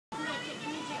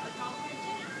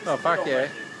Oh, fuck yeah.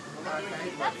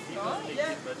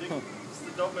 Yeah. This is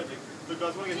the dog magic. Look,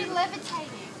 guys, want to get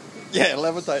levitating. Yeah,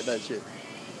 levitate that shit.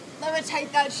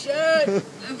 Levitate that shit.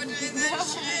 Levitate that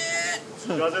shit.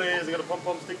 Guys, I've got a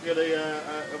pom-pom stick, I've got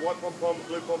a white pom-pom,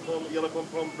 blue pom-pom, yellow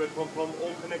pom-pom, red pom-pom,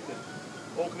 all connected.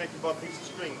 All connected by a piece of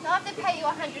string. I have to pay you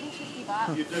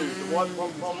 $150. You do. The white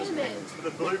pom-pom is connected to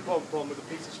the blue pom-pom with a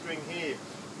piece of string here.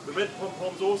 The red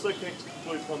pom-pom is also connected to the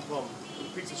blue pom-pom with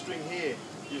a piece of string here.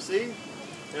 You see?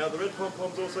 Now the red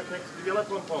pom-pom is also connected to the yellow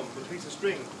pom-pom with a piece of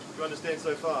string. Do you understand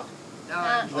so far? No.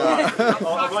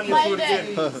 I'll run you through it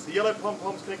again. The yellow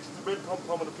pom-pom is connected to the red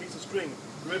pom-pom with a piece of string.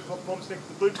 The red pom-pom is connected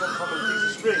to the blue pom-pom with a piece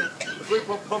of string. The blue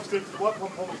pom-pom is connected to the white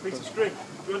pom-pom with a piece of string. Do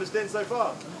you understand so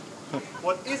far?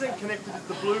 What isn't connected is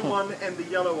the blue one and the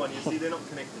yellow one. You see, they're not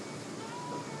connected.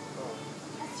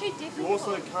 That's too difficult. You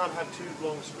also can't have two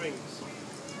long strings.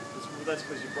 That's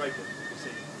because you break it, you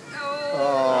see.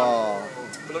 Oh.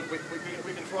 But look, we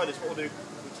can try this. What we'll do,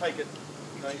 we'll take it,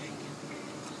 okay?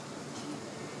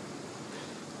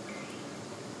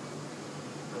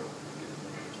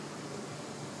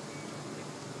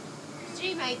 Did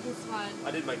you make this one?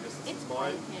 I did make this. This It's is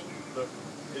mine. broken. Look,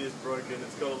 it is broken.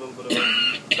 It's got a little bit of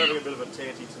it's having a bit of a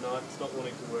tanty tonight. It's not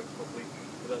wanting to work properly,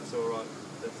 but that's all right.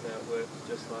 That's how it works,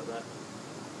 just like that.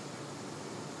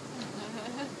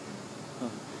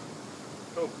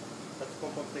 Cool. That's the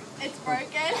pom-pom stick. It's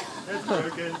broken. It's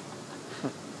broken.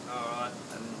 Alright,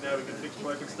 and now we can fix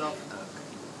broken stuff.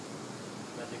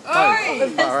 Magic. Oh,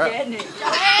 Alright.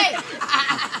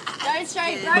 Don't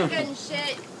show broken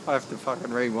shit. I have to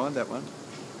fucking rewind that one.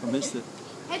 I missed it.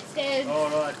 Headstand.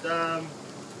 Alright, I'll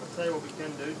tell you what we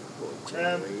can do.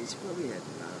 He's probably had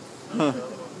enough.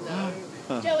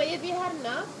 No. Joey, have you had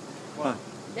enough? What?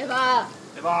 Never.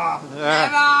 Never!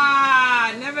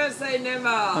 Never say never.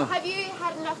 Have you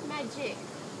had enough magic?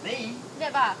 Me?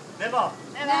 Never. Never!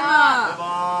 Never.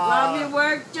 Love your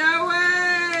work,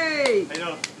 Joey. Hey,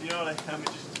 you know what a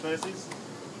magician's purse is?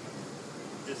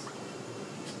 Just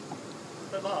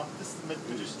don't laugh. This is the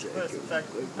magician's purse. In fact,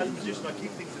 as a magician, I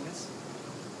keep things in this. Do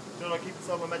you know what I keep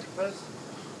inside my magic purse?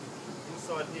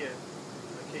 Inside here, I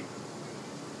keep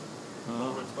a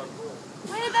red sponge ball.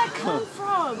 Where did that come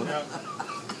from? Now,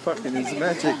 Fucking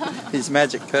his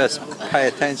magic purse. Pay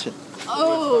attention.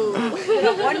 Oh.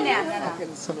 One now. we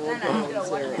have a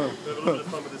little bit of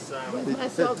fun with this.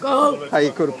 That's not gold. Hey,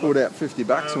 you could have pulled out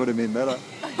 $50. Would have been better.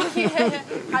 $100. You're going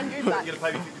to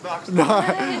pay me $50? No.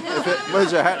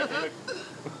 Where's your hat? We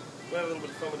have a little bit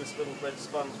of fun with this little red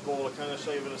sponge ball. I'm going to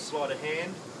show you a bit of sleight of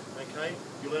hand. Okay,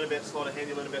 you learn about sleight of hand,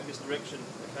 you learn about misdirection.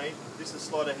 Okay, this is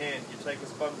sleight of hand. You take a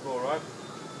sponge ball, right?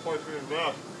 Point through your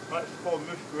mouth. That's called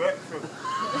misdirection.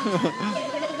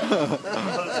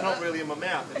 But it's not really in my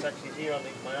mouth. It's actually here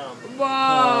underneath my arm.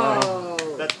 Whoa.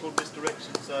 That's called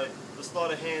misdirection. So the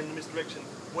sleight of hand, the misdirection,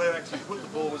 where I actually put the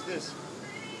ball was this.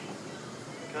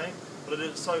 Okay, but I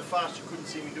did it so fast you couldn't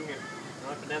see me doing it.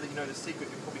 Right? But now that you know the secret,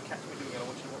 you'll probably catch me doing it. I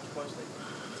want you to watch closely.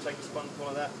 Just take a sponge ball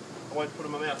like that. I won't put it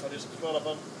in my mouth. I just throw it up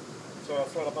on. So I'll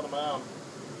throw it up under my arm.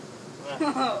 Like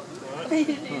that. Alright? Come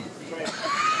here.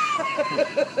 I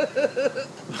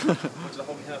want you to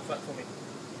hold your hand flat for me.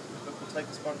 Look, we'll take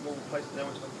the sponge ball, we'll place it down.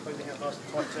 I want you to close your hand nice and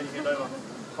tight, turn your hand over.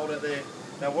 Hold it there.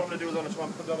 Now what I'm going to do is I'm going to try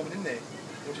and put the other one in there.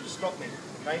 I want you to stop me.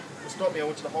 Okay? To stop me, I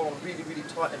want you to hold on really, really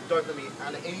tight and don't let me,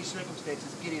 under any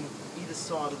circumstances, get in either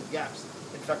side of the gaps.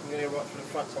 In fact, I'm going to go right through the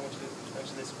front, so I want you to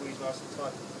actually squeeze nice and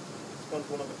tight. Sponge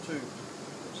ball number 2.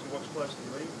 Watch closely,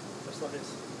 ready? Just like this.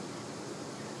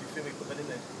 You feel me put that in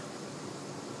there?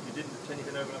 You didn't, turn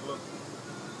your head over and have a look.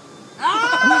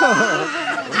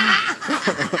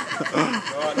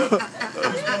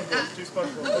 Alright, two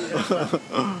sponge balls. Two sponge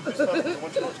balls. I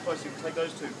want you to watch closely. Take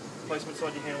those two. Place them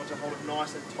inside your hand. I want you to hold it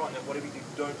nice and tight. Now, whatever you do,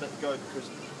 don't let go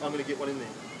because I'm going to get one in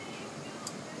there.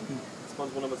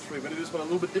 Sponge ball number 3. We're going to do this one a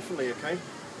little bit differently, okay?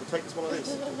 We'll take this one like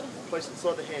this. Place it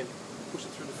inside the hand. Push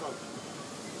it through the front.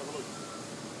 Have a look.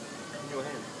 In your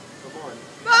hand, not mine.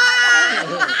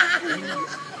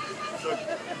 So,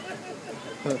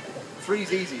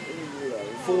 3's easy,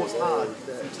 4's hard.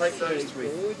 You take those 3,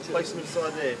 place them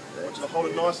inside there. I want you to hold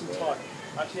it nice and tight.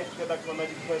 I actually have to go back to my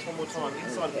magic purse one more time.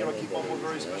 Inside here I keep one more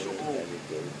very special ball.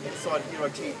 Inside here I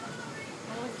keep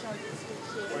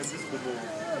my invisible ball.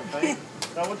 Okay?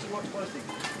 Now I want you to watch closely.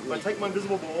 If I take my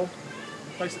invisible ball,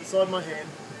 place it inside my hand,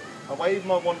 I wave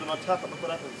my wand and I tap it, look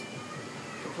what happens.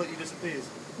 Completely disappears.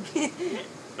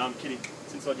 No, I'm kidding.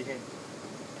 It's inside your hand.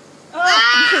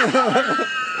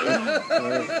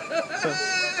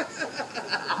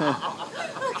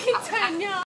 Look at Tanya.